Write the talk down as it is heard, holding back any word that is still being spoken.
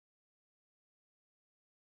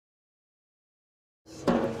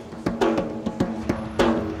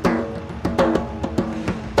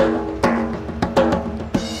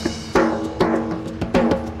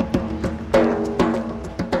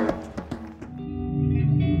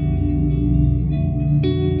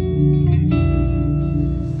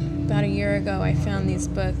ago, I found these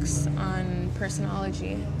books on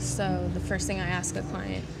Personology. So the first thing I ask a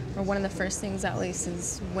client, or one of the first things at least,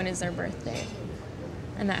 is when is their birthday?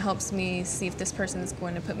 And that helps me see if this person is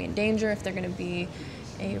going to put me in danger, if they're going to be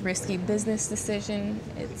a risky business decision.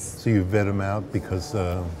 So you vet them out because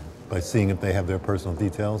by seeing if they have their personal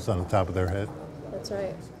details on the top of their head? That's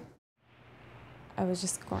right. I was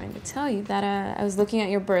just going to tell you that I was looking at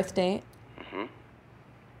your birth date. Mm-hmm.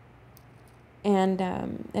 And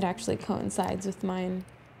it actually coincides with mine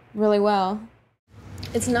really well.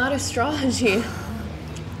 It's not astrology.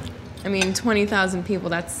 I mean, 20,000 people,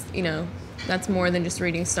 that's, you know, that's more than just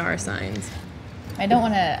reading star signs. I don't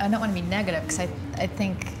want to be negative, because I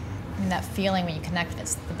think that feeling when you connect,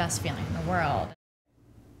 it's the best feeling in the world.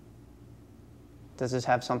 Does this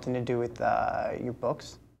have something to do with your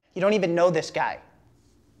books? You don't even know this guy.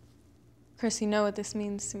 Chris, you know what this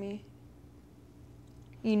means to me.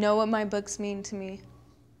 You know what my books mean to me.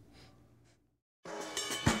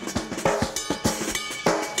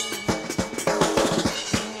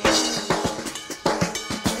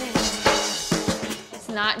 It's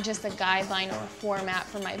not just a guideline or a format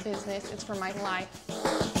for my business, it's for my life.